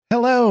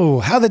Hello,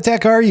 how the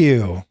tech are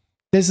you?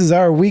 This is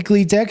our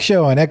weekly tech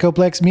show on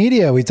Echoplex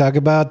Media. We talk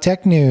about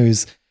tech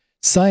news,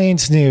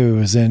 science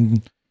news,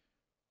 and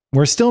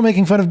we're still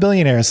making fun of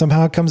billionaires.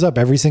 Somehow it comes up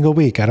every single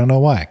week. I don't know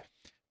why.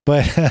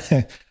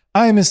 But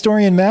I'm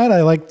historian Matt.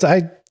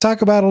 I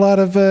talk about a lot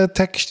of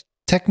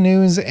tech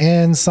news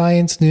and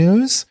science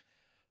news.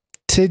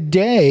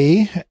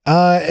 Today,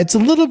 it's a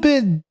little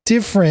bit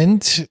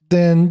different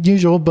than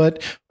usual,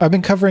 but I've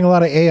been covering a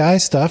lot of AI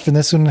stuff, and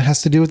this one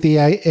has to do with the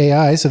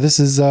AI. So this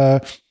is I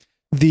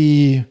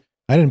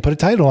didn't put a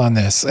title on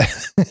this.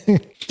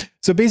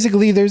 So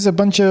basically, there's a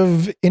bunch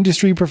of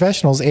industry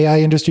professionals, AI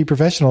industry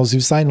professionals, who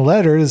signed a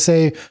letter to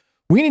say,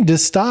 we need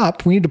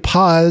to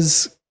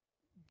pause,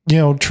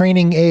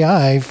 training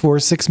AI for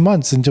 6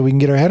 months until we can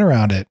get our head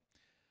around it.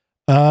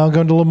 I'll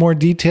go into a little more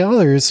detail.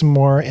 There's some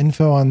more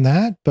info on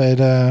that,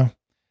 but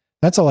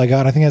that's all I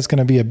got. I think that's going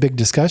to be a big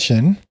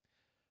discussion.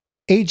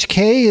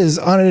 HK is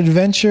on an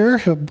adventure.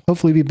 He'll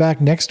hopefully be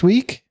back next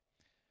week.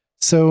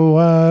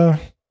 So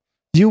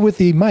you with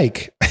the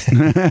mic.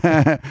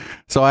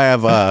 So I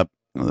have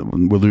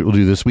we'll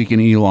do This Week in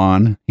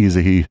Elon. He's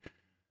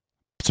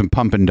some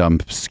pump and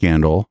dump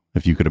scandal,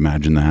 if you could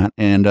imagine that.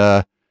 And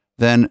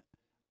then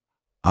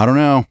I don't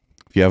know,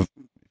 if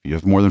you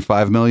have more than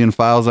 5 million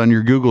files on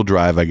your Google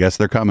Drive, I guess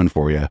they're coming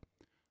for you.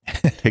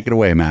 Take it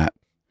away, Matt.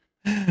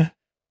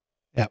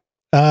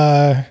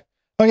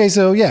 Okay,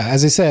 so yeah,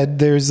 as I said,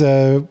 there's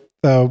a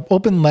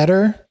open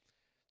letter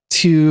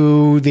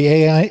to the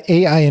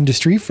AI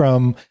industry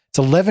from, it's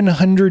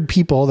 1,100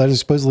 people that are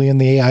supposedly in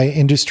the AI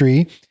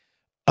industry.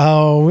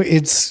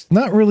 It's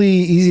not really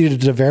easy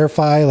to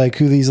verify like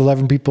who these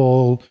 11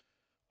 people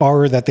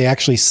are that they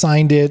actually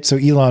signed it. So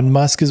Elon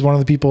Musk is one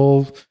of the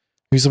people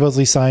who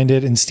supposedly signed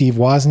it, and Steve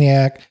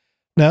Wozniak.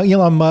 Now,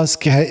 Elon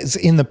Musk has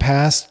in the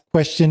past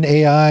questioned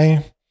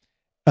AI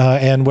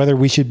and whether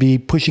we should be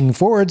pushing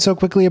forward so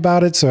quickly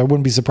about it. So I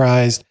wouldn't be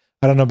surprised.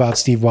 I don't know about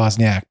Steve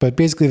Wozniak, but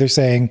basically they're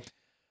saying,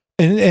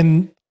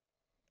 and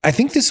I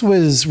think this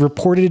was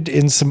reported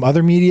in some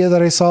other media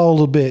that I saw a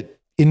little bit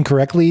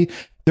incorrectly.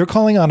 They're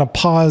calling on a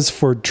pause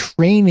for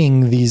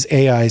training these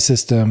AI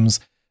systems,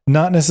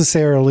 not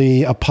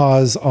necessarily a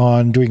pause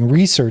on doing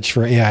research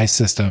for AI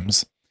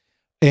systems.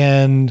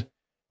 And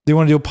they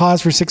want to do a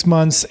pause for 6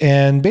 months.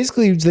 And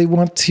basically they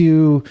want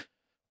to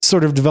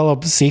sort of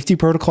develop safety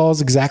protocols.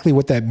 Exactly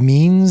what that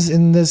means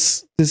in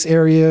this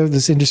area,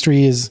 this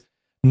industry is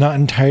not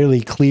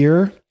entirely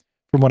clear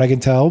from what I can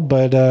tell,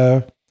 but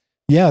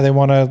yeah, they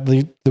want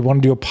to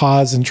do a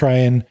pause and try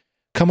and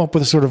come up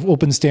with a sort of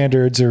open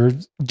standards or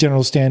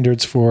general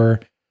standards for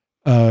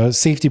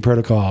safety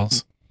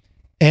protocols.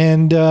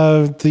 And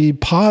the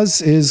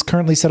pause is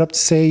currently set up to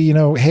say,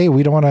 hey,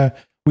 we don't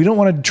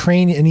want to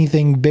train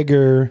anything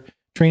bigger,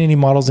 train any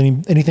models,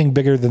 anything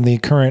bigger than the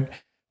current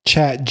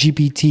Chat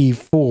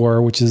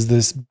GPT-4, which is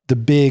the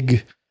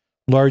big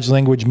large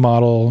language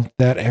model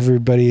that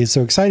everybody is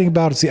so excited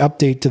about. It's the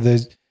update to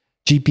the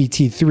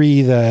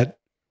GPT-3 that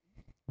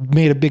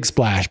made a big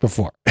splash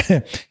before.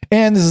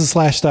 And this is a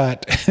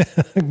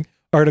Slashdot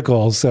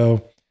article.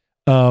 So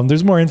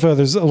there's more info.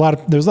 There's a lot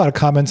of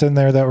comments in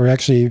there that were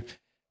actually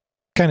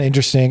kind of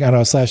interesting. I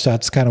know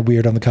Slashdot's kind of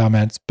weird on the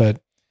comments,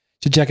 but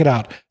to check it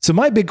out. So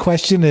my big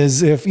question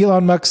is, if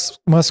Elon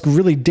Musk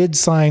really did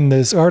sign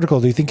this article,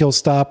 do you think he'll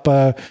stop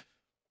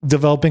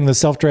developing the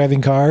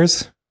self-driving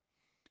cars?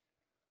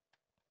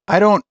 I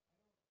don't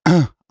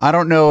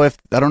know if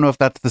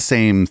that's the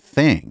same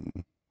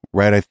thing,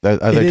 right? It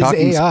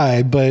is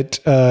AI, but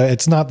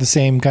it's not the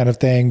same kind of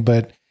thing.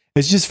 But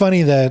it's just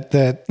funny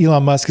that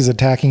Elon Musk is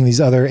attacking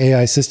these other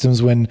AI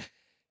systems when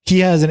he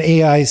has an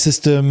AI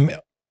system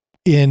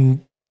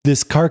in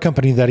this car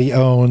company that he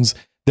owns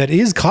that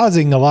is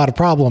causing a lot of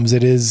problems.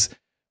 It is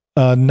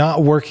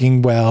not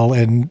working well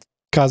and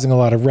causing a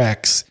lot of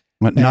wrecks.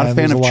 Not a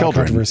fan of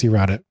children. Controversy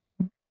around it.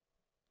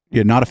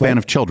 Yeah, not a fan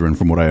of children,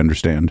 from what I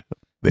understand.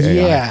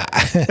 Yeah,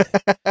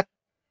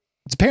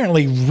 it's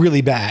apparently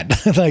really bad.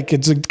 Like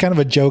it's kind of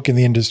a joke in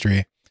the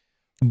industry.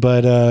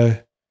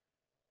 But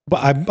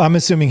I'm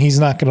assuming he's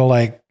not going to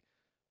like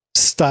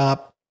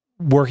stop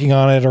working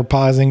on it or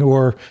pausing,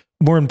 or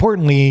more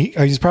importantly,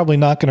 he's probably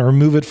not going to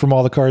remove it from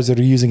all the cars that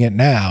are using it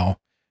now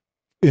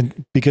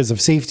because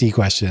of safety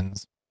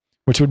questions,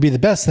 which would be the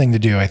best thing to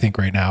do, I think,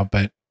 right now.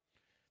 But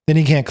then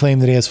he can't claim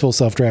that he has full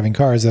self-driving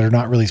cars that are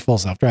not really full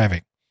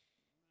self-driving.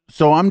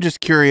 So I'm just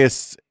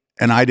curious,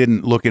 and I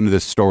didn't look into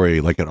this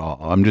story like at all.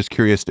 I'm just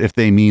curious if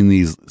they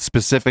mean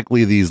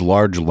specifically these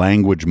large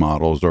language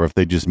models, or if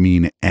they just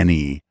mean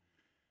any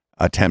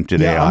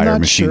attempted AI or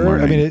machine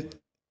learning. I mean,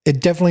 it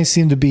definitely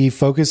seemed to be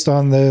focused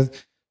on the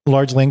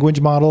large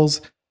language models.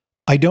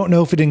 I don't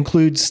know if it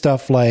includes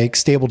stuff like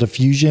Stable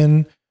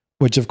Diffusion,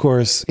 which of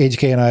course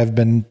HK and I have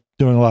been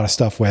doing a lot of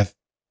stuff with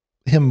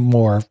him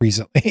more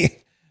recently.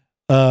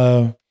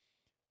 And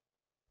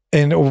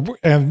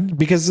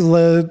because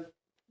the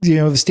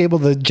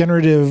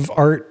generative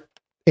art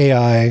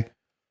AI,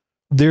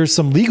 there's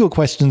some legal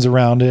questions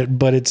around it,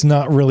 but it's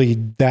not really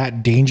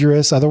that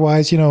dangerous.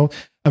 Otherwise,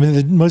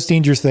 the most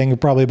dangerous thing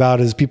probably about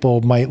is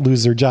people might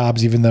lose their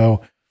jobs, even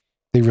though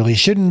they really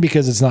shouldn't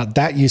because it's not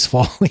that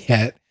useful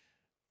yet.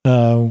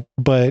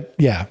 But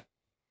yeah.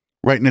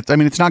 Right.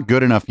 And it's not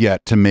good enough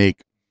yet to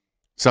make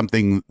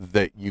something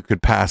that you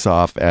could pass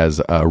off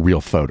as a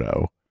real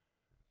photo.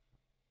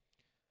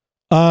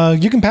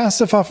 You can pass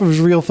stuff off as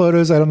real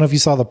photos. I don't know if you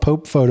saw the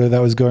Pope photo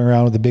that was going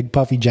around with the big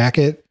puffy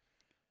jacket.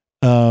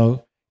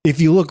 If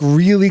you look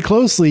really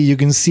closely, you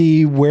can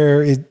see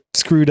where it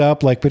screwed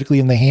up, like particularly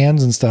in the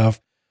hands and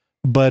stuff,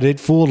 but it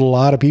fooled a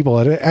lot of people.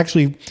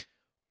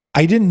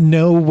 I didn't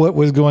know what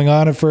was going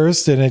on at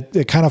first, and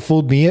it kind of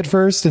fooled me at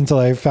first until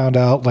I found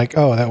out like,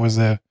 oh, that was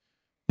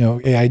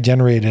AI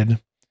generated.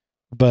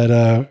 But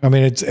I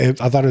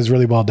thought it was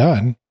really well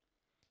done.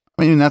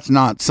 I mean, that's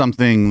not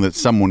something that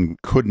someone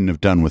couldn't have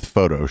done with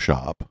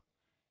Photoshop.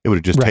 It would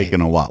have just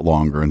taken a lot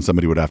longer, and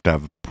somebody would have to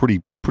have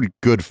pretty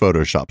good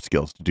Photoshop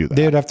skills to do that.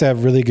 They would have to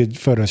have really good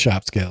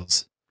Photoshop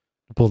skills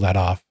to pull that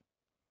off.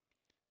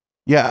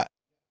 Yeah.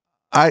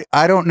 I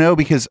don't know,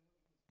 because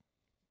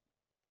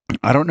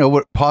I don't know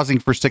what pausing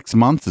for 6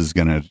 months is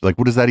going to, like,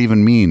 what does that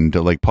even mean,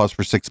 to like pause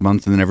for 6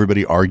 months and then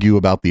everybody argue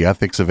about the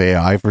ethics of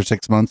AI for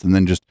 6 months and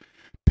then just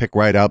pick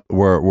right up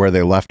where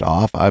they left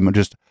off?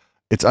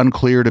 It's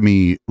unclear to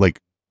me, like,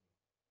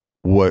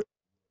 what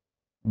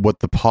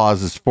the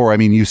pause is for. I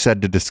mean, you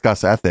said to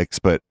discuss ethics,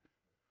 but it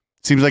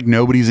seems like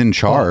nobody's in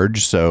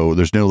charge. So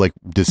there's no like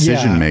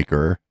decision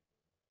maker.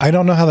 I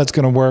don't know how that's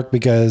going to work,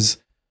 because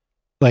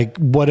like,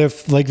 what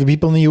if like the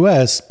people in the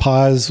US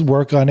pause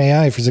work on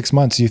AI for 6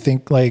 months? You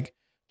think like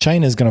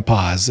China's going to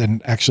pause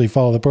and actually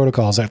follow the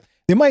protocols?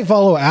 They might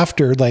follow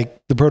after like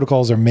the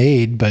protocols are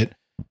made, but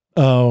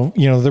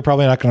they're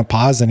probably not going to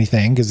pause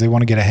anything because they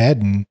want to get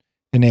ahead in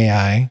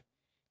AI.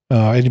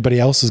 Anybody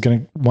else is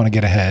going to want to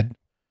get ahead.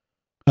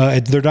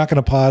 They're not going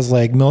to pause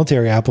like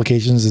military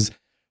applications. As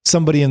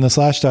somebody in the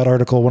Slashdot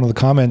article, one of the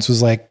comments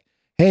was like,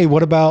 hey,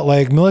 what about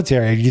like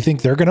military? Do you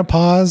think they're going to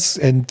pause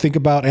and think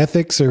about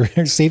ethics or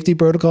safety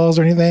protocols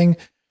or anything?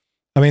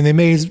 I mean, they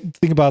may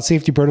think about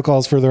safety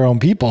protocols for their own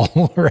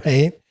people,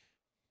 right?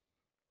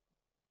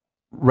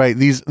 Right.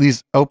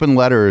 These open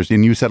letters,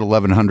 and you said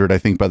 1,100. I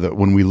think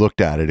when we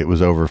looked at it, it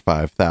was over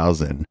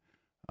 5,000.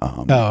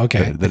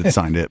 Okay. That it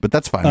signed it, but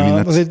that's fine.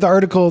 I mean, the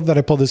article that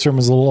I pulled this from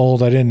was a little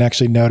old. I didn't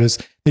actually notice.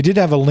 They did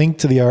have a link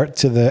to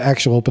the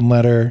actual open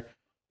letter.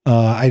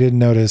 I didn't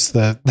notice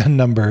the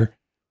number,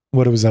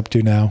 what it was up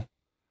to now.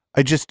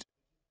 I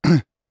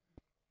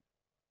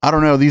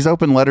don't know. These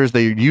open letters,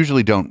 they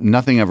usually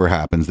nothing ever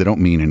happens. They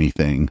don't mean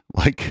anything.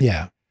 Like,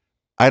 yeah,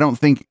 I don't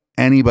think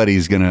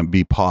anybody's going to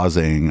be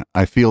pausing.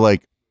 I feel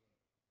like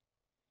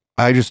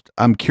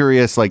I'm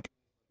curious, like,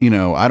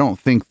 I don't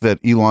think that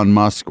Elon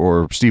Musk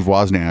or Steve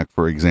Wozniak,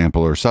 for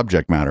example, are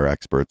subject matter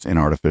experts in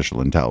artificial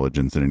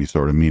intelligence in any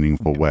sort of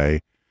meaningful way.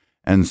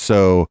 And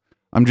so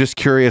I'm just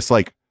curious,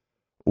 like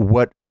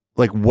what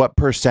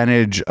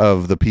percentage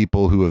of the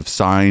people who have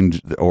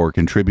signed or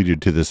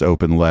contributed to this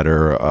open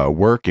letter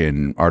work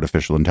in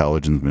artificial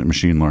intelligence,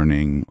 machine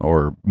learning,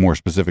 or more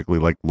specifically,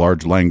 like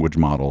large language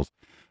models,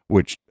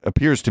 which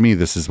appears to me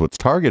this is what's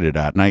targeted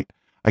at. And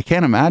I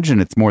can't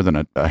imagine it's more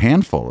than a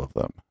handful of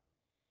them.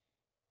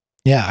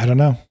 Yeah, I don't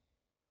know.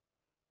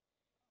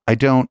 I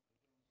don't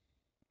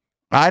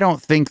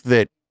think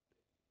that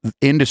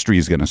industry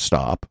is going to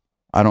stop.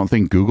 I don't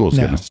think Google's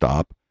going to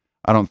stop.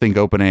 I don't think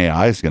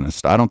OpenAI is going to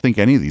stop. I don't think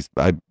any of these.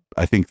 I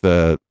think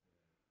I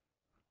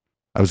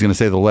was going to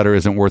say the letter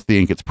isn't worth the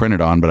ink it's printed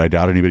on, but I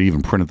doubt anybody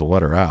even printed the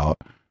letter out.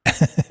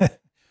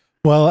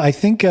 Well, I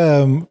think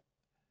I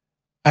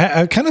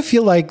kind of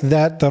feel like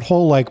that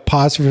whole like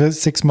pause for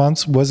 6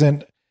 months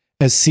wasn't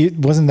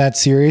that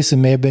serious,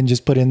 and may have been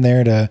just put in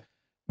there to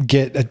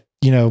get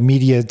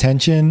media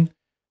attention.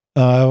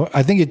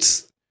 I think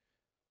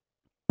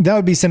that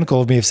would be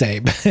cynical of me to say,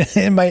 but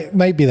it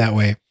might be that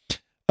way.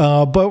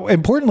 But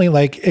importantly,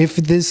 like if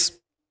this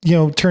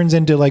turns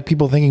into like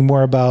people thinking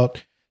more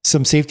about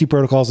some safety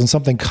protocols and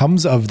something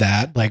comes of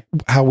that, like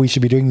how we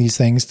should be doing these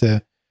things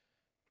to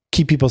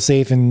keep people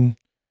safe and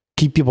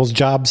keep people's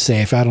jobs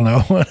safe. I don't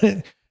know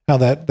how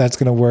that's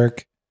going to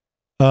work.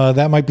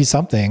 That might be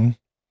something,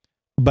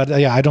 but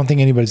yeah, I don't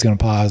think anybody's going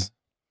to pause.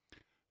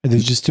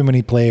 There's just too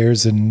many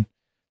players, and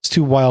it's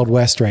too Wild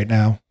West right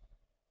now.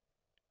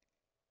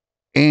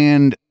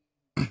 And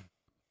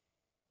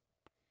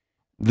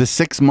the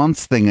 6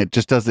 months thing, it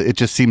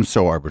just seems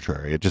so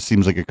arbitrary. It just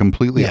seems like a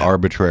completely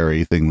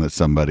arbitrary thing that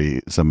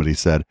somebody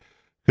said,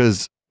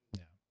 because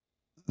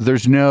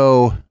there's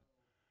no,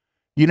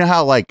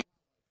 how like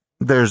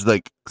there's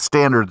like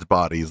standards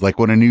bodies, like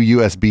when a new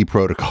USB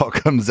protocol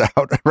comes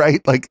out,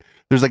 right? Like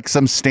there's like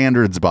some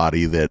standards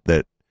body that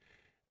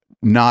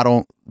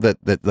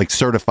like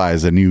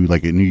certifies a new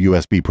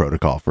USB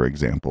protocol, for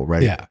example,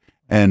 right? Yeah.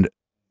 And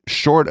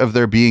short of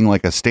there being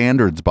like a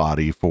standards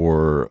body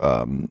for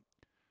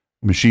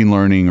machine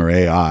learning or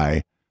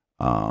AI,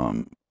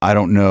 I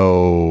don't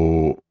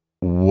know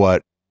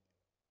what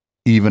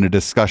even a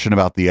discussion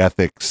about the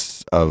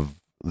ethics of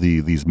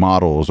these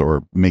models,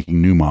 or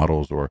making new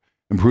models, or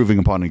improving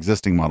upon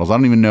existing models. I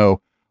don't even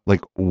know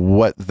like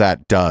what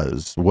that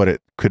does, what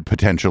it could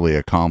potentially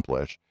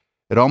accomplish.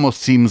 It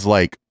almost seems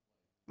like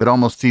it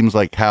almost seems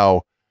like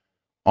how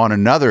on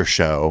another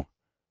show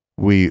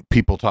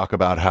people talk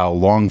about how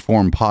long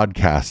form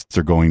podcasts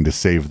are going to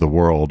save the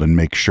world and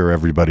make sure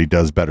everybody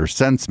does better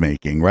sense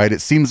making, right?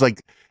 It seems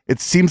like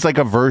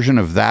a version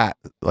of that,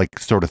 like,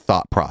 sort of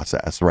thought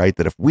process, right?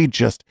 That if we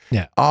just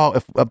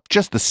if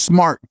just the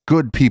smart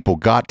good people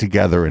got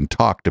together and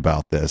talked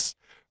about this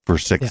for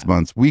 6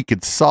 months, we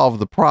could solve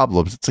the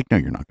problems. It's like, no,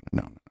 you're not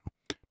going to.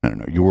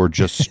 No. You're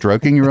just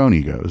stroking your own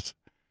egos.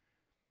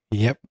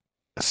 Yep.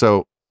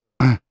 So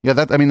yeah,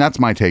 that's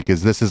my take.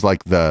 Is this is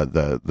like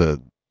the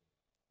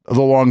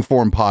long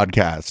form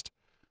podcast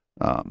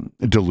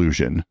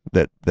delusion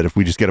that if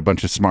we just get a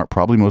bunch of smart,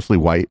 probably mostly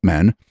white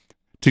men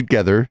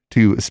together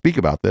to speak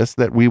about this,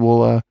 that we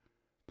will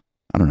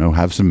I don't know,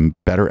 have some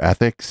better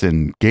ethics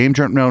and game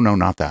no,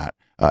 not that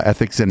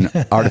ethics and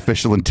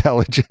artificial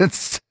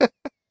intelligence.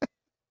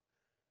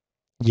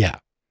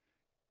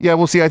 Yeah,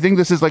 well, see, I think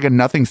this is like a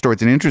nothing story.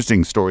 It's an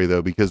interesting story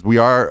though, because we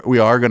are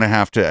going to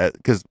have to,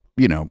 because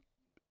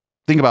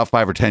think about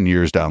 5 or 10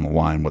 years down the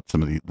line,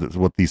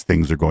 what these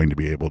things are going to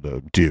be able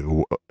to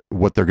do,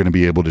 what they're going to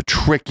be able to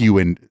trick you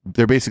in.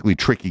 They're basically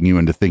tricking you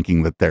into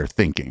thinking that they're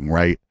thinking,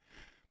 right?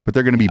 But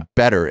they're going to be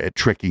better at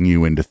tricking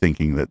you into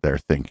thinking that they're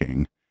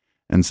thinking.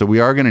 And so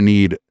we are going to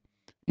need,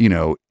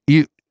 and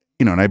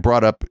I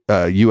brought up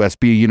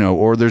USB,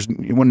 or there's,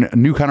 when a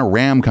new kind of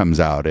RAM comes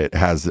out, it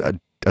has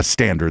a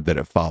standard that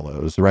it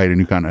follows, right? A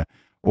new kind of,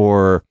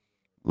 or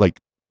like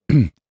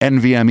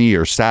NVMe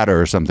or SATA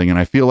or something. And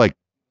I feel like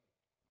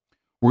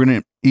we're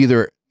going to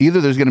either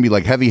there's going to be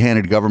like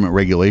heavy-handed government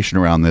regulation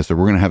around this, or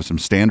we're going to have some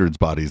standards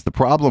bodies. The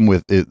problem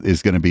with it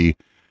is going to be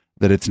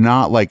that it's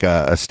not like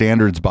a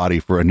standards body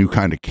for a new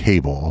kind of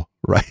cable,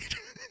 right?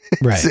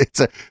 Right.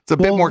 It's a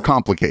bit more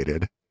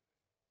complicated.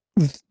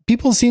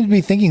 People seem to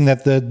be thinking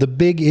that the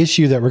big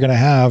issue that we're going to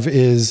have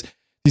is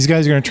these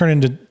guys are going to turn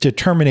into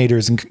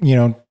Terminators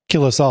and,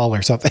 kill us all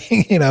or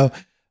something, It's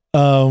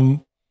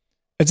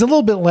a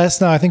little bit less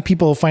now. I think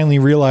people finally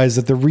realize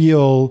that the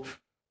real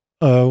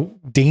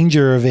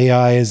danger of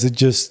AI is it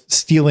just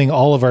stealing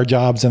all of our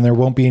jobs and there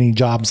won't be any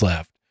jobs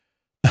left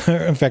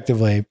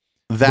effectively.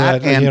 I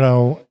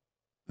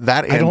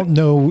don't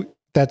know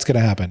that's going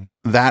to happen.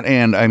 That,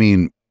 and I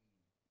mean,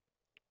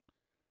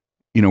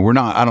 I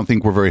don't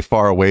think we're very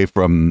far away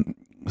from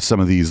some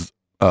of these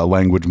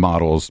language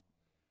models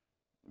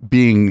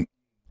being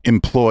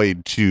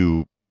employed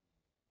to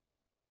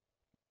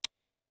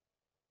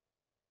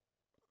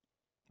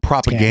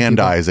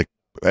propagandize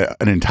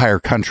an entire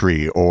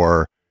country,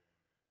 or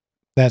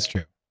that's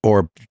true,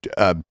 or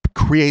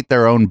create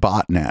their own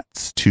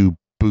botnets to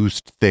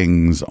boost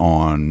things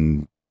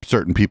on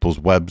certain people's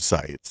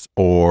websites,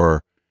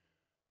 or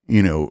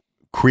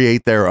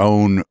create their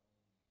own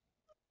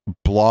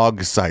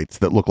blog sites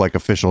that look like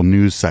official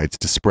news sites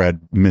to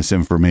spread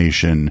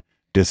misinformation,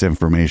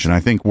 disinformation. I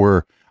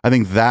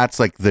think that's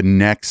like the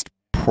next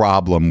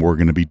problem we're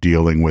going to be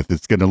dealing with.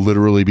 It's going to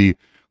literally be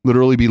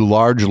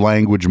large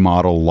language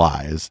model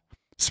lies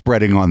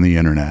spreading on the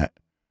internet.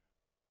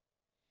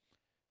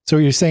 So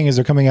what you're saying is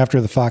they're coming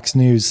after the Fox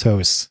News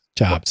hosts'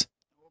 jobs.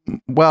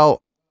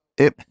 Well,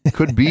 it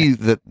could be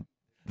that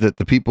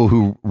the people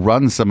who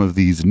run some of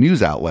these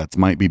news outlets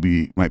might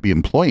be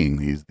employing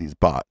these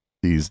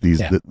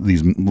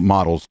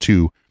models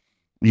to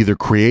either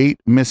create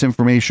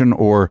misinformation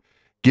or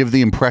give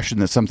the impression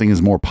that something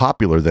is more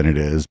popular than it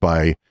is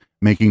by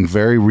making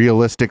very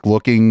realistic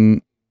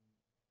looking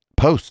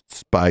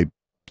posts by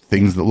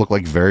things that look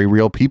like very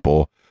real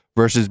people,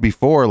 versus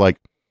before, like,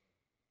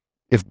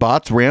 if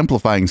bots were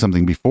amplifying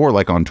something before,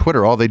 like on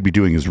Twitter, all they'd be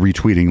doing is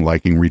retweeting,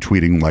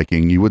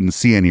 liking. You wouldn't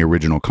see any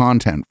original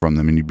content from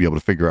them, and you'd be able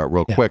to figure out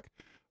real quick.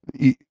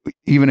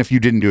 Even if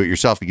you didn't do it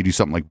yourself, you could do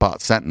something like Bot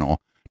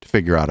Sentinel to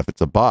figure out if it's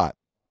a bot.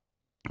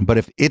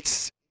 But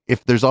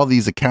if there's all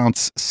these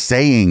accounts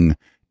saying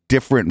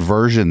different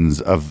versions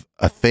of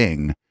a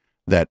thing,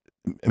 that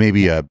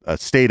maybe a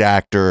state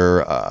actor,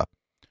 a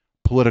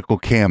political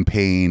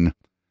campaign,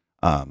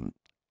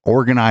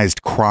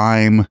 organized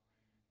crime,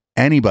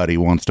 anybody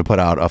wants to put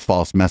out a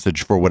false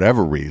message for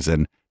whatever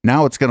reason,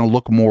 now it's going to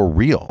look more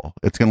real.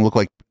 It's going to look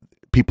like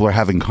people are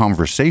having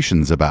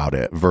conversations about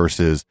it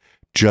versus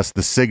just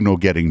the signal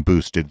getting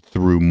boosted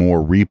through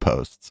more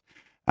reposts.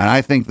 And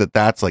I think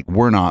that's like,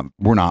 we're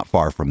not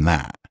far from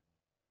that.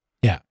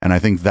 Yeah. And I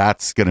think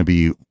that's going to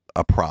be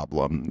a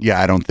problem.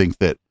 Yeah. I don't think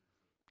that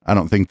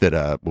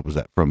what was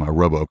that from a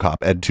RoboCop,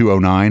 Ed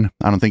 209?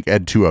 I don't think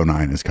Ed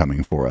 209 is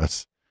coming for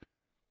us.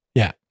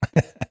 Yeah.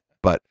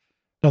 But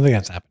I don't think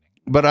that's happening.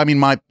 But I mean,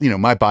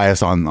 my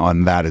bias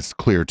on that is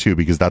clear too,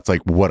 because that's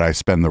like what I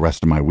spend the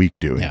rest of my week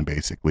doing,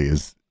 basically,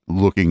 is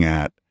looking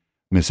at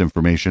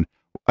misinformation.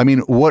 I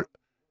mean,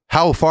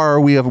 how far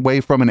are we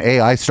away from an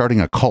AI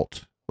starting a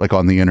cult, like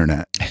on the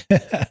internet?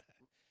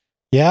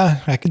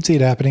 Yeah, I can see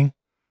it happening.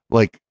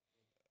 Like,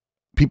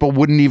 people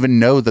wouldn't even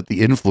know that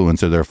the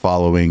influencer they're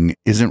following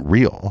isn't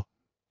real.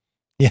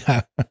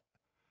 Yeah.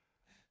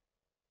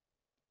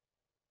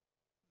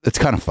 It's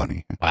kind of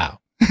funny. Wow.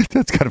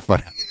 That's kind of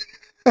funny.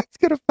 That's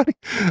kind of funny.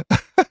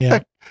 Yeah.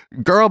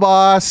 Girl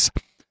boss.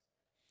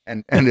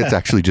 and it's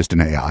actually just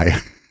an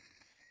AI.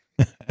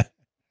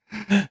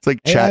 It's like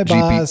AI Chat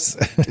boss.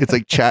 GPT. It's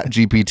like Chat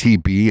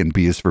GPT B, and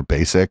B is for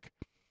basic.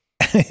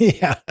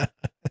 Yeah.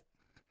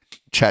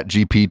 Chat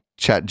GPT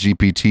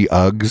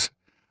Uggs.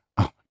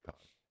 Oh my god.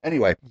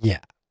 Anyway, Yeah.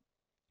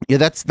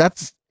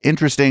 That's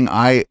interesting.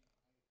 I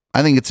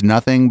think it's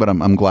nothing, but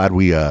I'm glad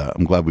we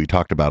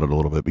talked about it a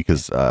little bit,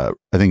 because I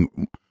think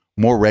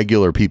more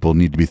regular people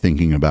need to be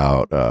thinking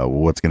about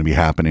what's going to be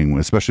happening,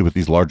 especially with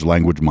these large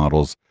language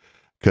models,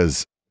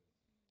 because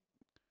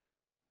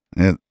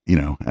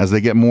as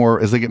they get more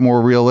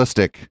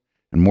realistic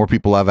and more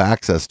people have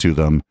access to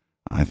them,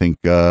 I think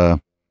if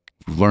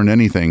we've learned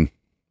anything,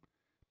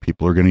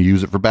 people are going to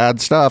use it for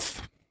bad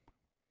stuff.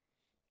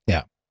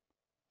 Yeah.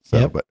 So,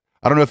 Yep. But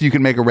I don't know if you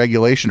can make a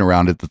regulation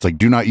around it that's like,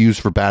 do not use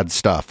for bad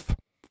stuff.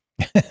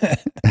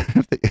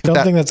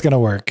 Don't think that's going to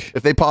work.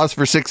 If they pause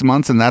for 6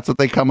 months and that's what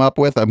they come up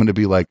with, I'm going to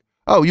be like,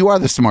 oh, you are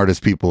the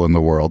smartest people in the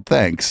world.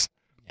 Thanks.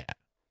 Yeah.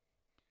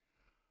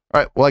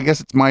 All right. Well, I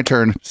guess it's my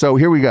turn. So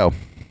here we go.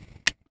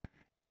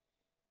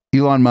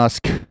 Elon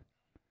Musk.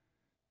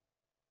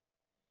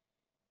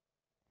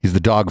 He's the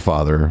dog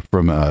father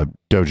from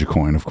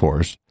Dogecoin, of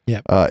course.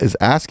 Yep. Is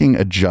asking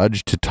a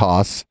judge to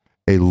toss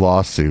a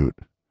lawsuit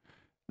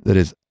that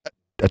is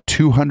a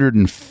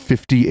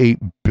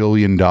 $258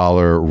 billion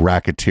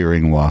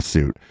racketeering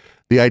lawsuit.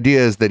 The idea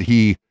is that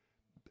he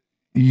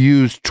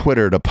used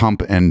Twitter to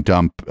pump and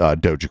dump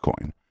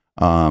Dogecoin.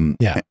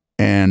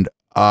 And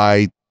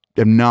I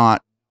am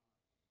not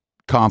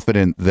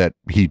confident that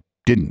he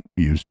didn't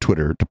use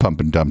Twitter to pump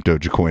and dump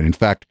Dogecoin. In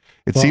fact,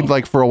 it seemed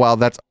like for a while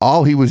that's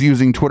all he was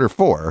using Twitter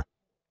for.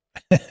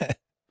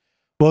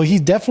 Well, he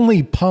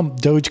definitely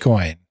pumped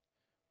Dogecoin.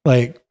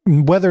 Like,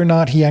 whether or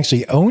not he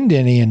actually owned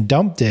any and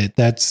dumped it,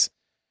 that's,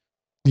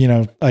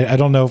 I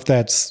don't know if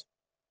that's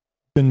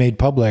been made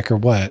public or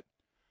what.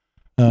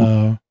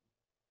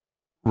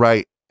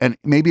 Right. And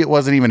maybe it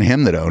wasn't even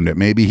him that owned it.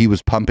 Maybe he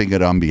was pumping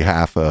it on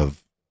behalf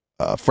of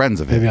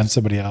friends of his. Maybe on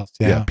somebody else.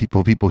 Yeah.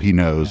 People he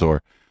knows,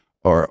 or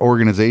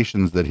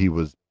organizations that he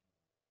was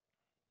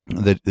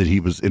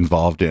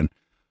involved in.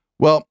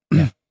 Well,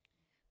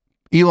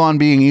 Elon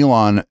being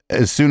Elon,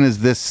 as soon as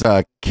this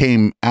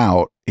came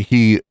out,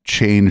 he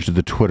changed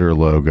the Twitter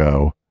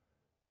logo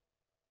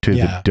to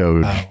the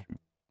Doge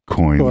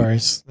coin,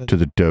 to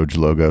the Doge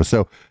logo.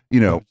 So,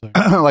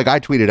 like I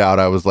tweeted out,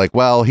 I was like,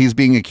 well, he's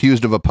being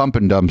accused of a pump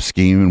and dump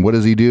scheme. And what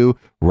does he do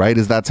right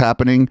as that's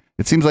happening?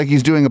 It seems like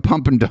he's doing a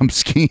pump and dump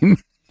scheme.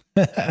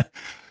 I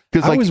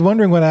was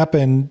wondering what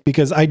happened,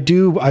 because I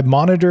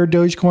monitor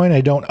Dogecoin. I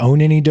don't own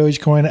any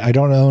Dogecoin. I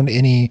don't own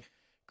any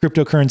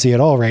cryptocurrency at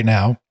all right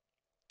now,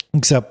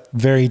 except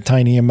very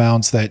tiny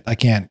amounts that I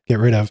can't get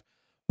rid of.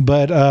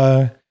 But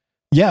I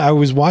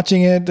was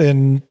watching it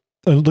and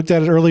I looked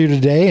at it earlier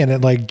today, and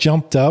it like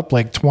jumped up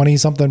like 20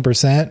 something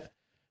percent.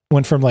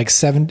 Went from like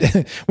 7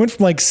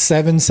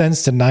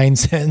 cents to 9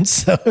 cents.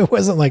 So it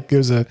wasn't like it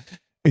was a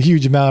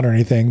huge amount or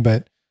anything,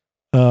 but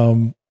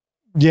I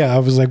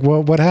was like,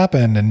 what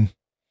happened? And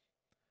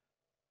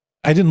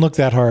I didn't look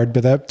that hard,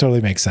 but that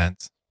totally makes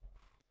sense.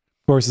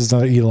 Of course, it's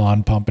another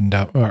Elon pump and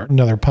dump, or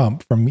another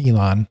pump from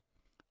Elon.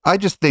 I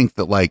just think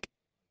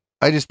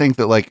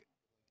that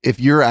if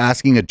you're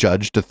asking a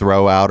judge to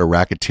throw out a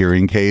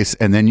racketeering case,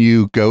 and then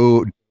you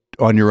go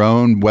on your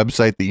own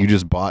website that you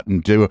just bought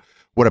and do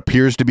what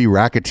appears to be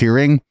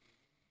racketeering,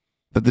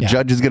 that the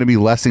judge is going to be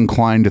less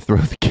inclined to throw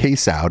the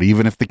case out,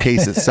 even if the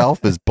case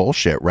itself is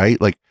bullshit, right?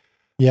 Like,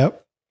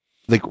 yep.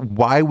 Like,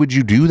 why would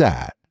you do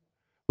that?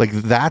 Like,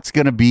 that's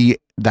going to be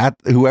that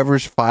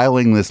whoever's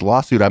filing this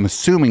lawsuit, I'm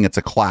assuming it's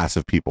a class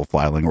of people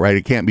filing, right?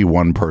 It can't be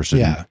one person.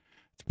 Yeah.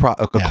 It's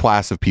a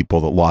class of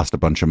people that lost a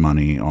bunch of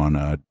money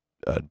on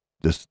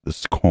this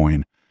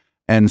coin.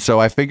 And so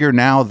I figure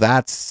now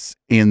that's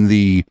in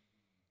the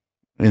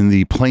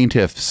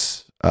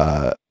plaintiffs,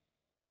 the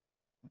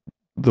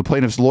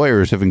plaintiff's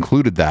lawyers have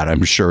included that,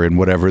 I'm sure, in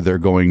whatever they're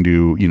going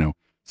to,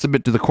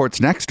 submit to the courts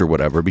next or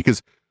whatever,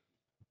 because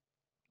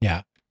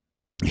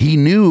he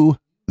knew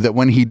that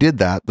when he did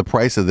that, the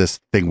price of this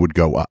thing would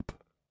go up.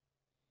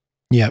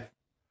 Yep.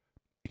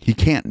 He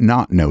can't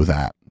not know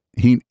that.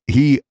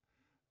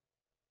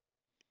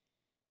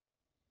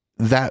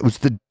 That was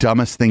the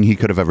dumbest thing he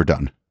could have ever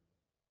done.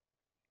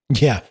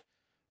 Yeah,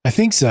 I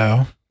think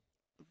so.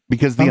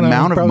 Because the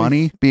amount of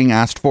money being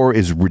asked for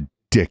is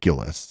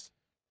ridiculous.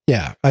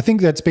 Yeah, I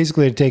think that's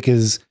basically to take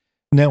his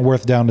net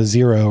worth down to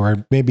zero,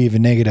 or maybe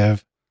even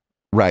negative.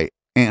 Right.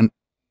 And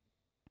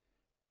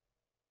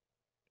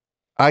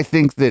I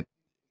think that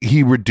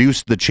he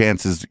reduced the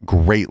chances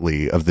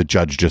greatly of the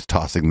judge just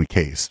tossing the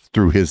case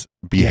through his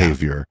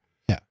behavior.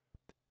 Yeah.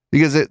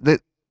 Because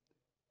that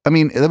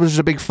was just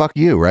a big fuck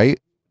you, right?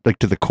 Like,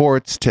 to the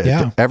courts,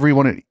 to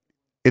everyone.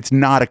 It's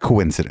not a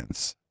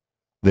coincidence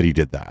that he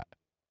did that.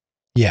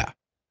 Yeah.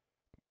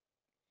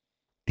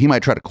 He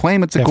might try to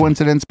claim it's a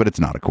coincidence, but it's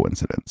not a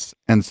coincidence.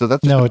 And so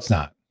it's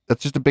not.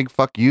 That's just a big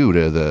fuck you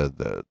to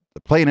the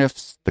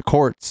plaintiffs, the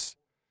courts.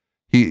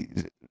 You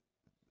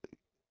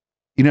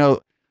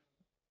know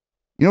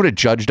what a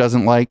judge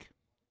doesn't like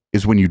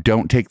is when you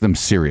don't take them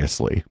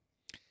seriously.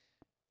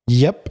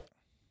 Yep.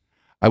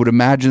 I would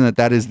imagine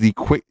that is the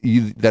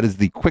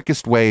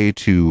quickest way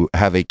to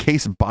have a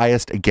case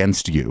biased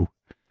against you.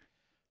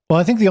 Well,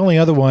 I think the only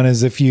other one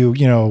is if you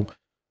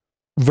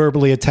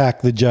verbally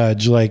attack the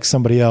judge like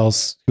somebody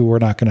else who we're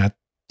not going to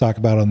talk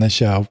about on this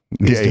show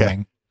is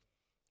doing.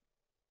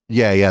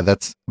 Yeah.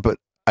 But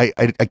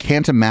I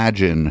can't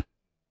imagine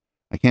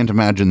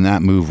that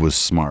move was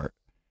smart.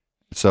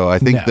 So I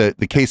think that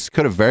the case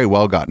could have very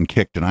well gotten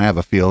kicked, and I have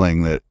a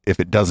feeling that if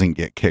it doesn't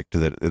get kicked,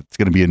 that it's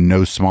going to be in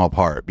no small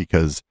part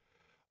because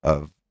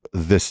of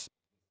this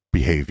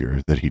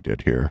behavior that he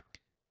did here.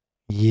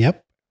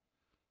 Yep.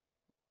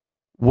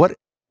 What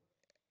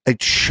a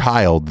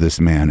child this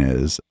man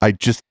is. I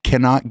just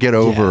cannot get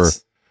over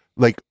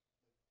like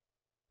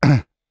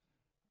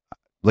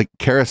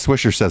Kara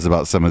Swisher says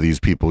about some of these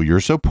people,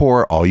 you're so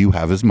poor, all you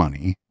have is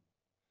money.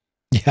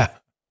 Yeah.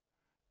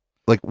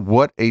 Like,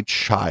 what a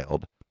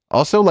child.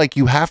 Also, like,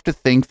 you have to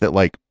think that,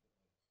 like,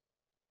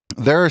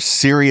 there are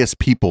serious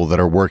people that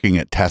are working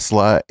at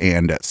Tesla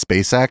and at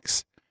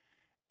SpaceX,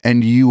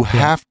 and you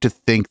have to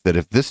think that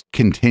if this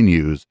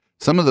continues,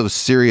 some of those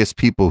serious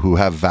people who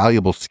have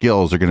valuable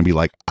skills are going to be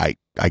like, I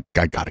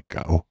gotta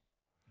go.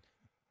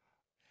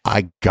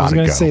 I was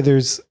going to say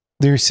there's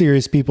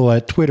serious people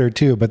at Twitter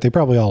too, but they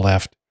probably all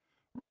left.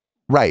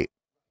 Right.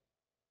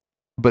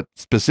 But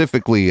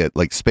specifically at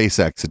like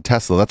SpaceX and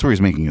Tesla, that's where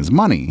he's making his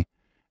money.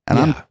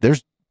 And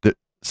there's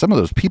some of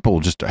those people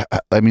just,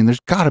 I mean, there's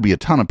got to be a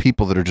ton of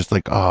people that are just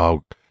like,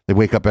 oh, they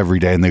wake up every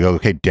day and they go,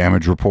 okay,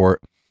 damage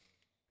report.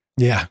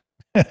 Yeah,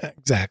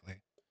 exactly.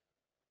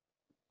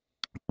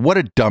 What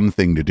a dumb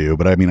thing to do.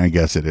 But I mean, I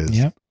guess it is.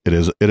 Yep. It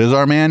is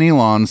our man,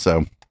 Elon.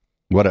 So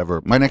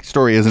whatever. My next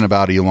story isn't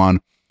about Elon.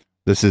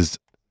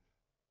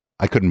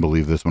 I couldn't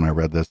believe this when I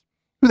read this.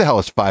 Who the hell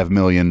has 5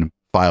 million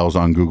files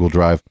on Google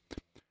Drive?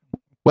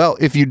 Well,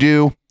 if you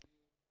do,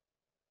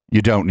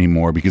 you don't need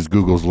more because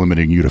Google's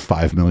limiting you to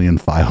 5 million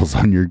files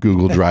on your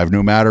Google Drive.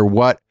 No matter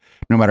what,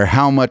 no matter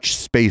how much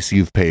space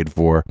you've paid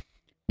for,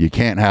 you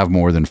can't have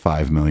more than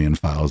 5 million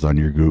files on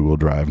your Google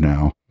Drive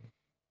now.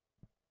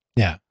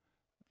 Yeah.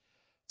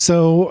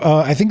 So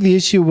I think the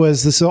issue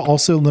was this is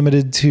also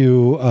limited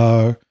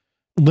to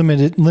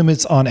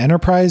limits on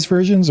enterprise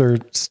versions, or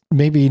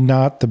maybe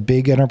not the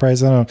big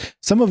enterprise. I don't know.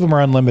 Some of them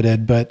are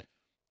unlimited, but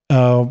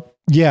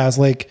it's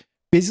like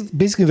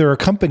basically there are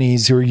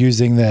companies who are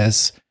using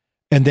this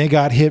and they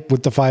got hit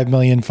with the 5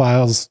 million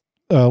files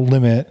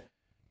limit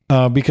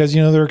because,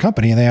 they're a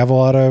company and they have a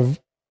lot of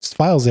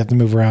files they have to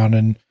move around.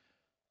 And,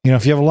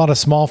 if you have a lot of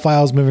small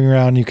files moving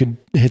around, you could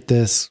hit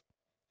this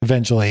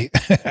eventually.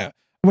 I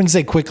wouldn't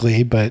say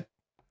quickly, but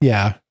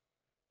yeah,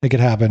 it could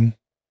happen.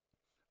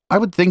 I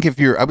would think if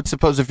you're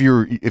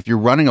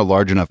running a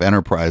large enough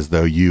enterprise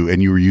though, you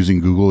were using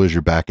Google as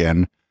your back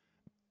end,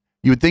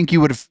 you would think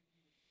you would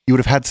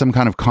have had some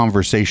kind of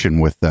conversation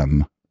with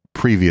them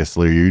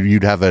previously.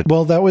 You'd have a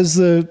that was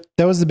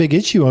the big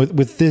issue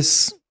with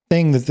this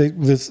thing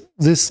that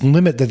this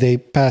limit that they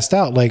passed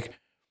out. Like,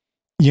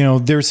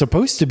 they're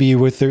supposed to be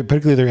with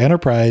particularly their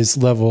enterprise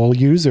level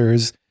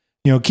users,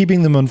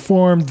 keeping them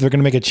informed. They're going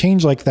to make a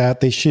change like that.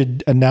 They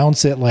should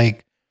announce it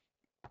like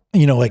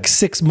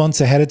 6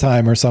 months ahead of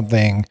time or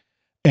something,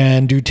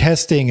 and do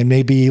testing and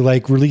maybe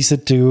like release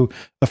it to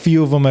a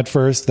few of them at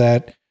first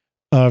that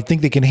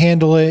think they can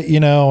handle it,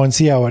 and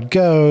see how it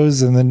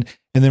goes, and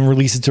then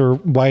release it to a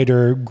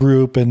wider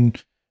group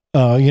and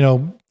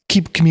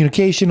keep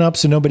communication up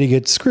so nobody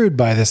gets screwed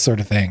by this sort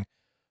of thing.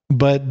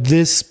 But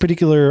this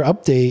particular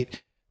update,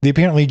 they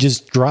apparently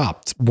just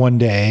dropped one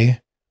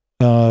day.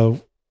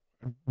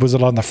 Was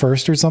it on the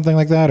 1st or something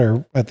like that,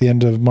 or at the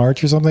end of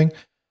March or something?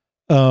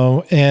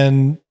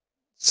 And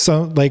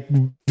so like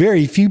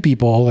very few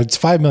people, it's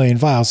 5 million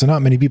files. So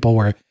not many people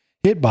were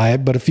hit by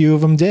it, but a few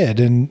of them did.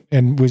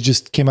 And was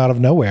just came out of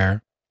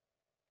nowhere.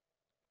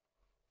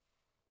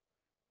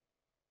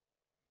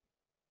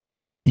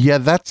 Yeah,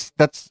 that's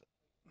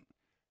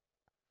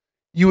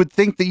you would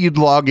think that you'd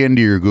log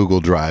into your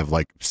Google Drive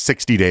like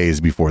 60 days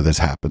before this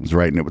happens,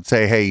 right? And it would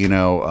say, hey, you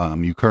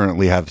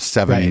currently have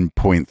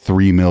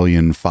 7.3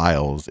 million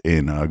files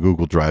in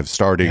Google Drive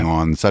starting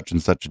on such and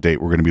such a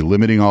date. We're going to be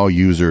limiting all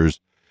users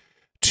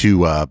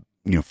to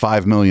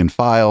 5 million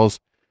files.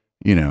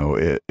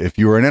 If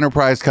you're an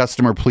enterprise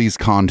customer, please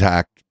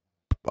contact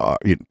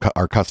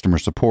our customer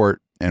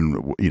support,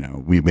 and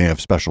we may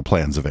have special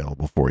plans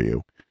available for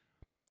you.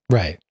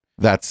 Right.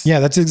 That's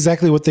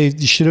exactly what they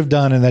should have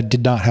done, and that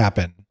did not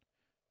happen.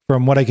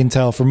 From what I can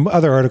tell from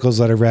other articles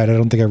that I read, I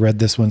don't think I read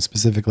this one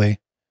specifically.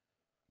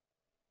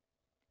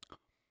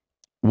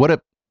 What a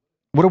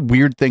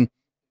weird thing.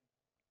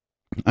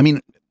 I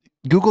mean,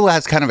 Google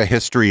has kind of a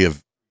history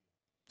of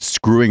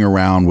screwing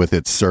around with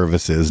its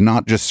services,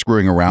 not just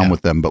screwing around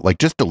with them, but like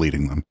just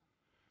deleting them.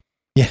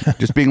 Yeah.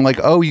 Just being like,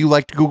 oh, you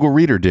liked Google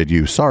Reader, did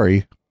you?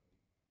 Sorry.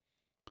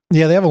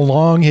 Yeah, they have a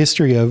long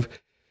history of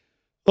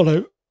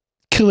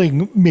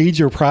killing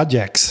major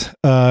projects.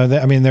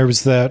 There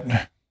was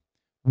that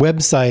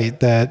website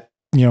that,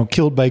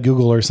 killed by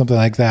Google or something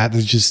like that.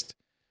 That just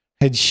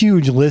had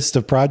huge list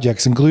of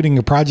projects, including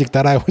a project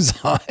that I was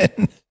on.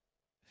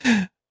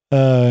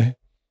 Uh,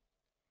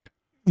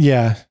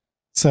 yeah.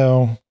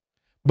 So,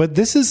 but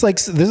this is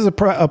a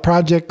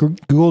project.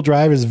 Google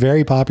Drive is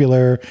very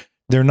popular.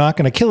 They're not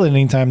going to kill it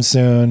anytime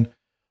soon,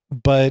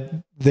 but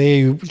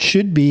they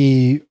should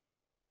be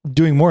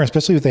doing more,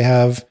 especially if they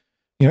have,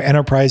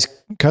 enterprise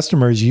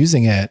customers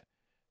using it.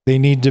 They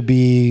need to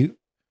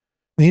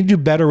do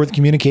better with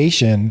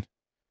communication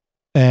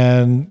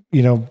and,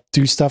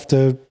 do stuff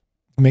to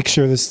make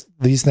sure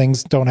these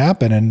things don't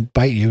happen and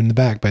bite you in the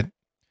back. But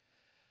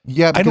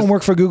yeah, I don't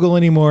work for Google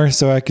anymore,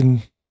 so I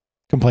can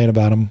complain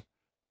about them.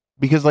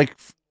 Because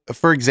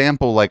for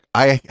example, like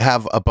I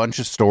have a bunch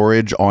of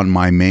storage on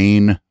my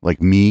main,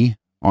 like me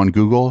on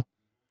Google.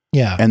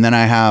 Yeah. And then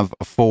I have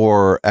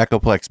for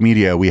Echoplex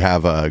Media, we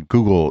have a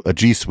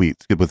G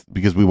Suite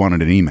because we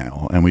wanted an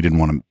email and we didn't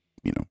want to,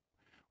 we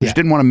just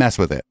didn't want to mess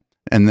with it.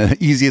 And the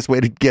easiest way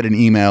to get an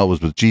email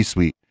was with G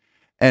Suite.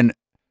 And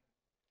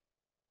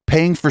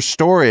paying for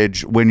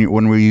storage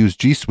when we use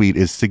G Suite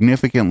is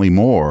significantly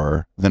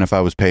more than if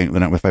I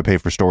pay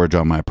for storage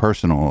on my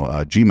personal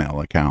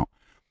Gmail account.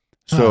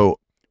 So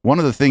one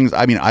of the things,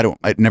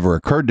 it never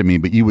occurred to me,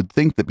 but you would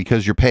think that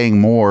because you're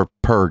paying more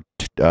per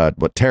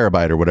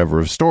terabyte or whatever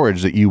of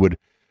storage, that you would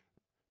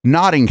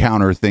not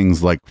encounter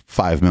things like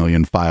 5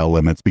 million file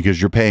limits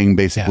because you're paying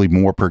basically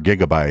more per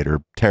gigabyte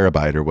or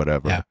terabyte or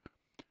whatever,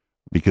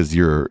 because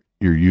you're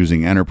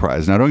using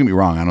enterprise. Now, don't get me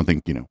wrong. I don't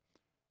think,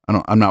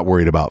 I'm not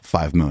worried about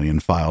 5 million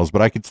files,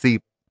 but I could see,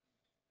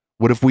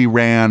 what if we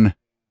ran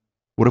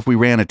a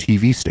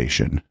TV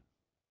station?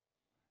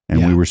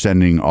 And we were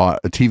sending a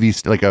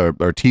TV, like our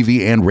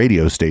TV and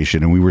radio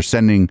station, and we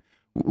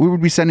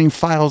would be sending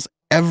files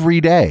every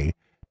day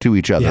to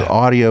each other.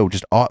 Audio,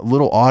 just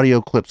little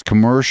audio clips,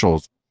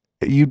 commercials.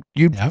 You'd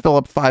fill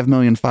up 5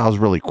 million files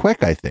really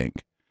quick, I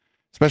think.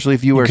 Especially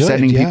if you were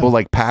sending people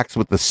like packs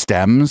with the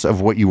stems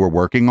of what you were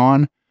working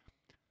on.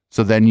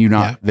 So then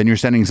then you're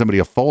sending somebody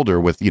a folder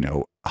with,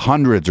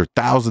 hundreds or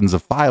thousands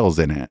of files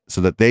in it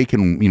so that they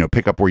can,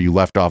 pick up where you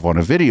left off on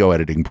a video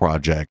editing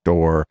project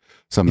or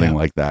something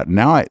like that.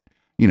 Now I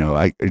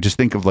just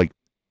think of like,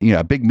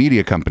 a big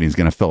media company is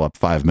going to fill up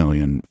 5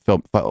 million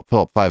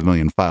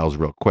files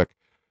real quick.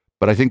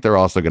 But I think they're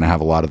also going to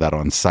have a lot of that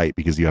on site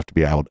because you have to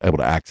be able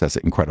to access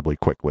it incredibly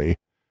quickly.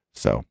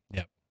 So,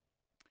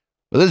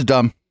 but this is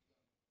dumb.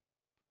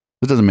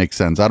 This doesn't make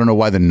sense. I don't know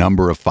why the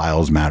number of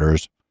files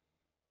matters.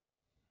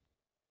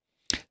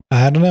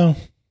 I don't know.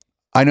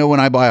 I know when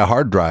I buy a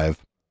hard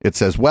drive, it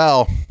says,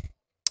 well,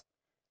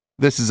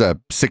 this is a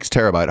 6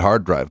 terabyte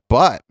hard drive,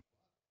 but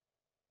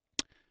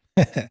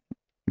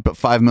you put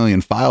 5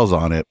 million files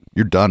on it,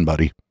 you're done,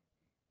 buddy.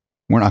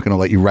 We're not going to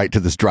let you write to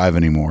this drive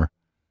anymore.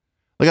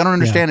 Like, I don't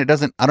understand. I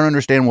don't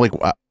understand. Like,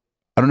 I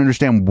don't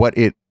understand what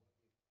it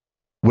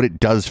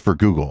does for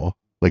Google.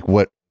 Like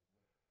what?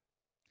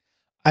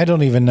 I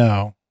don't even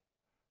know.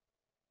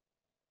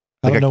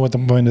 I don't know what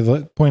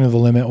the point of the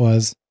limit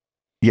was.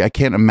 Yeah, I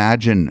can't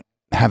imagine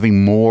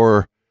having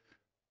more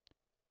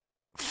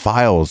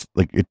files.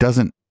 Like, it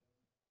doesn't.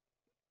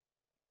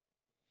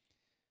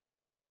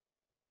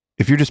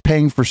 If you're just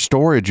paying for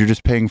storage, you're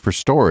just paying for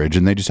storage,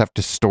 and they just have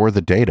to store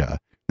the data.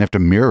 They have to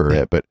mirror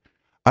it. But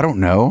I don't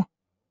know.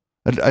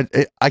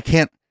 I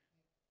can't.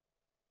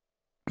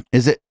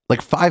 Is it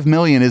like 5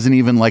 million? Isn't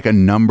even like a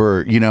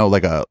number.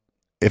 Like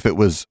if it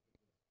was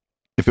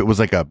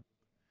like a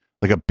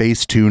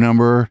base 2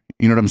 number.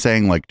 You know what I'm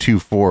saying? Like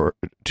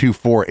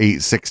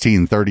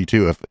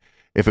 2481632.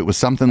 If it was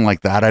something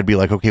like that, I'd be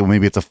like, okay, well,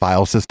 maybe it's a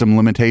file system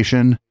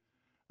limitation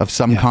of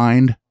some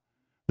kind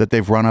that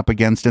they've run up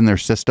against in their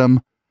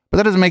system. But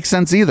that doesn't make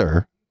sense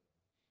either.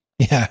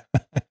 Yeah.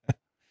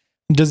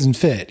 It doesn't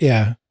fit.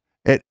 Yeah.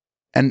 But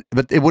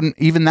it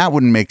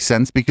wouldn't make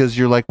sense because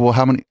you're like, well,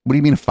 what do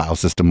you mean a file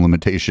system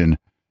limitation?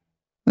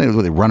 They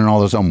running all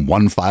those on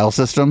one file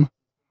system?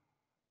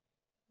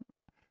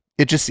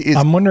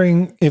 I'm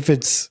wondering if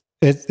it's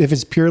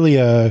purely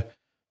a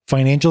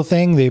financial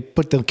thing. They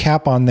put the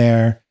cap on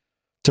there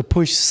to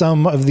push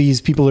some of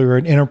these people who are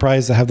in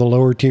enterprise that have the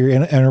lower tier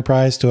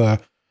enterprise to a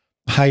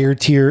higher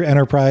tier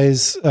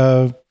enterprise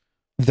that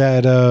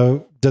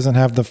doesn't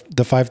have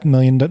the 5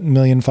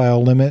 million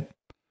file limit.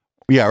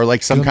 Yeah, or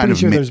like some kind of.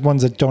 There's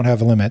ones that don't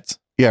have limits.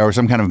 Yeah, or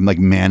some kind of like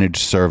managed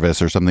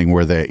service or something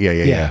where they.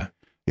 Yeah.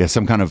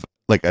 Some kind of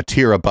like a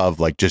tier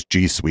above, like just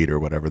G Suite or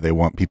whatever. They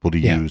want people to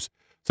use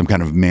some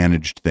kind of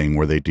managed thing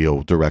where they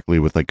deal directly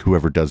with like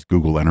whoever does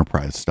Google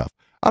Enterprise stuff.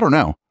 I don't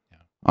know.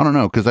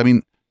 Because I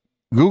mean,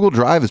 Google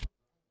Drive is,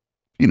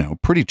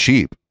 pretty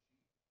cheap.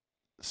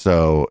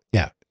 So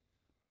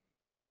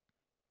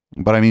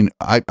But I mean,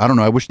 I don't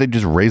know. I wish they'd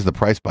just raise the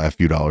price by a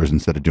few dollars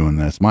instead of doing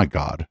this. My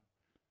God.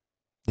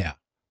 Yeah.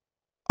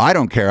 I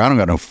don't care. I don't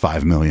got no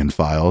 5 million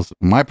files.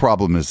 My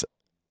problem is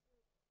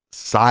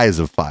size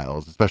of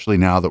files, especially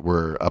now that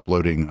we're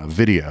uploading a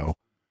video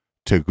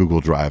to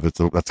Google Drive.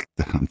 That's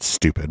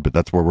stupid, but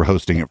that's where we're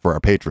hosting it for our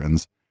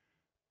patrons.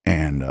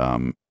 And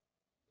now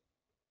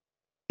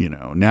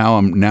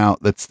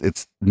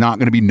it's not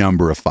going to be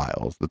number of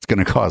files that's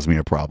going to cause me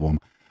a problem.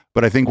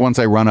 But I think once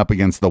I run up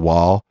against the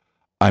wall,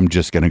 I'm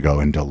just going to go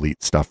and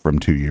delete stuff from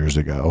 2 years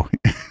ago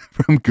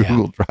from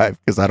Google Drive,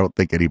 because I don't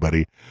think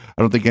anybody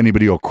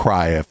will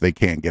cry if they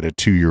can't get a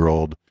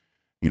 2-year-old,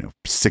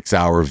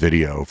 6-hour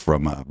video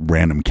from a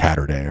random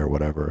Catterday or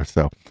whatever.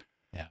 So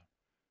yeah,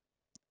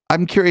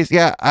 I'm curious.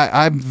 Yeah,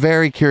 I'm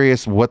very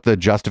curious what the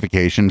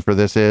justification for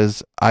this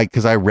is.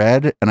 Because I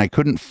read and I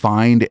couldn't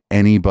find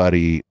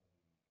anybody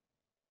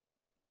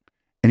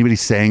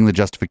saying the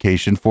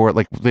justification for it.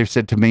 Like they've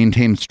said to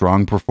maintain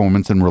strong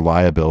performance and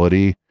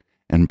reliability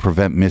and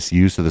prevent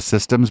misuse of the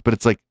systems. But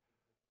it's like,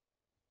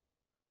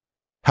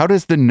 how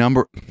does I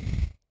don't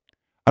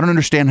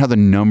understand how the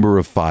number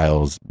of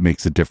files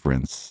makes a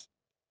difference.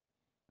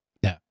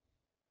 Yeah.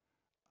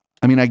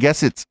 I mean, I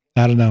guess I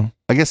don't know.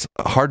 I guess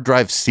hard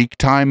drive seek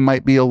time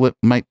might be a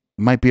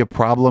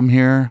problem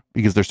here,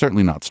 because they're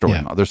certainly not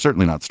storing all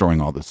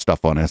this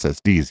stuff on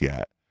SSDs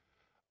yet.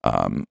 I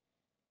don't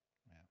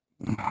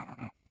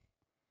know.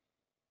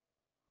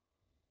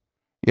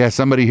 Yeah,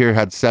 somebody here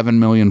had 7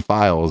 million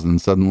files,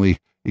 and suddenly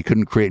you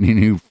couldn't create any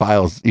new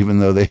files, even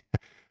though they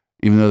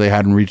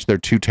hadn't reached their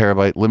 2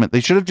 terabyte limit.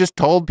 They should have just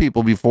told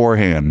people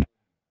beforehand.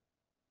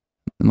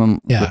 And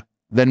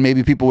then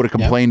maybe people would have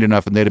complained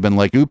enough, and they'd have been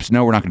like, "Oops,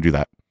 no, we're not going to do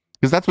that."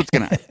 Because that's what's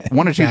gonna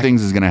one or two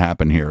things is gonna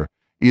happen here.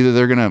 Either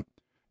they're gonna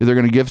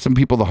give some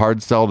people the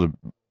hard sell to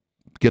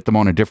get them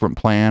on a different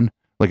plan,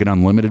 like an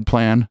unlimited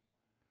plan,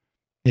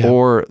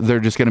 or they're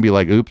just gonna be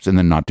like, "Oops," and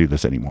then not do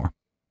this anymore.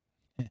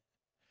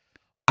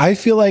 I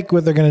feel like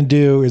what they're going to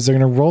do is they're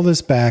going to roll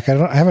this back.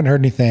 I haven't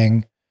heard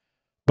anything,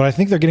 but I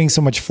think they're getting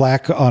so much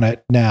flack on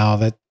it now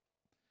that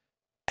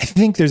I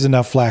think there's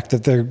enough flack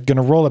that they're going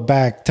to roll it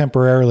back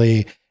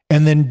temporarily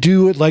and then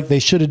do it like they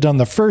should have done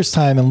the first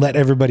time and let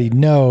everybody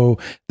know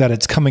that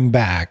it's coming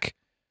back.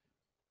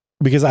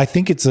 Because I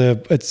think it's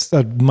a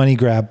money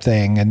grab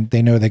thing, and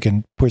they know they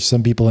can push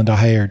some people into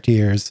higher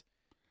tiers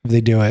if they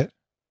do it.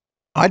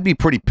 I'd be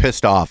pretty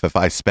pissed off if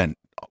I spent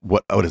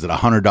what is it,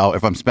 $100?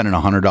 If I'm spending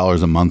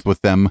 $100 a month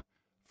with them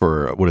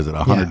for what is it,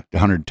 100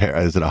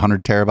 is it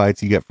 100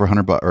 terabytes you get for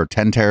 $100 or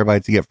 10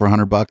 terabytes you get for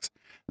 $100?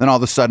 Then all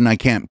of a sudden I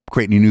can't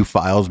create any new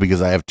files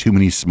because I have too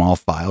many small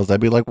files.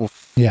 I'd be like, well,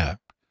 yeah,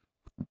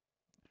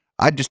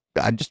 I'd just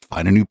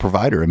find a new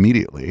provider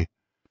immediately.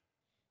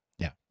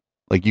 Yeah,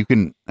 like you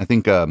can. I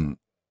think. I mean,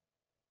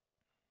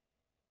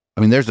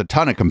 there's a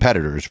ton of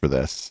competitors for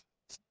this.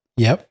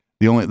 Yep.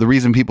 The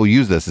reason people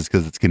use this is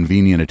because it's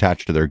convenient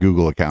attached to their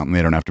Google account, and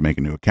they don't have to make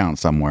a new account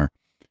somewhere,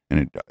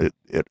 and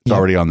it's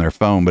already on their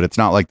phone. But it's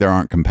not like there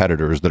aren't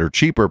competitors that are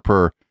cheaper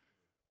per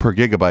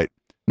gigabyte.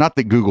 Not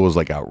that Google is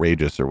like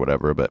outrageous or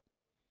whatever, but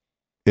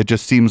it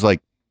just seems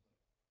like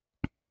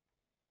I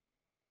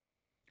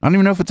don't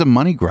even know if it's a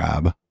money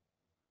grab.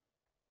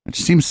 It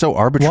just seems so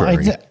arbitrary.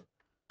 Well,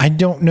 I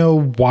don't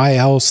know why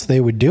else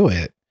they would do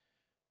it.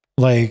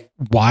 Like,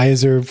 why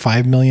is there a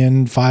 5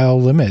 million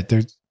file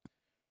limit?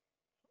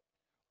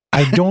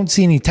 I don't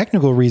see any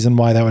technical reason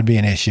why that would be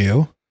an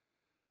issue.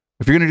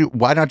 If you're gonna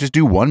why not just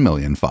do 1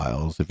 million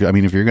files? If you're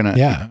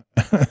gonna,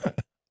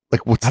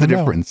 like, what's the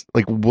difference?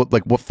 Like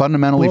what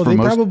fundamentally for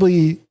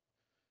most?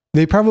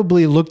 They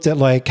probably looked at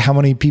like how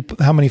many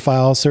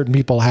files certain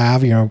people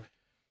have,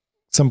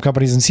 some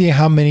companies, and see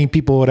how many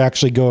people would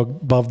actually go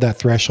above that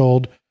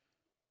threshold.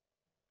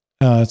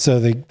 So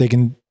they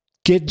can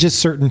get just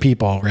certain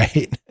people,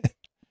 right?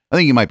 I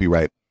think you might be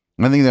right.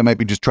 I think they might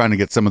be just trying to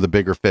get some of the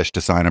bigger fish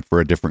to sign up for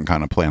a different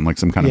kind of plan, like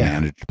some kind of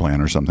managed plan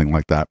or something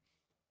like that.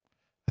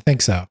 I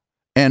think so.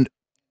 And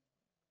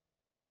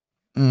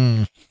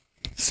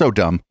so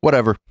dumb.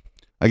 Whatever.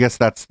 I guess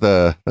that's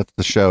the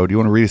show. Do you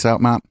want to read us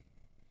out, Matt?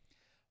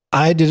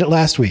 I did it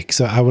last week,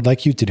 so I would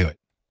like you to do it.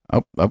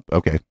 Oh,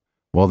 okay.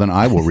 Well, then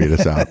I will read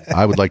us out.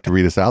 I would like to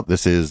read us out.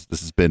 This has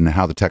been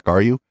How the Tech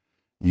Are You?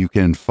 You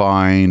can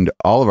find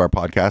all of our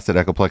podcasts at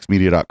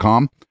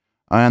echoplexmedia.com.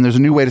 And there's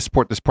a new way to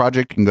support this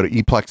project. You can go to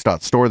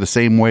eplex.store, the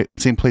same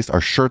place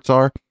our shirts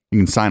are. You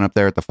can sign up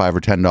there at the $5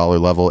 or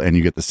 $10 level, and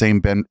you get the same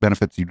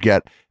benefits you'd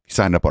get if you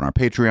signed up on our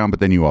Patreon,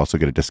 but then you also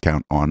get a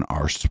discount on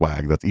our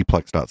swag. That's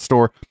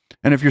eplex.store.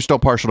 And if you're still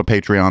partial to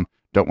Patreon,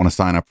 don't want to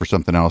sign up for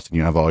something else, and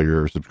you have all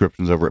your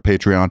subscriptions over at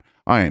Patreon,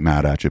 I ain't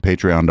mad at you.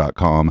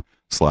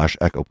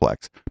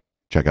 Patreon.com/Echoplex.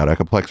 Check out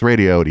Echoplex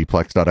Radio at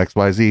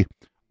eplex.xyz.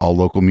 All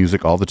local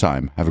music all the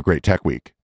time. Have a great tech week.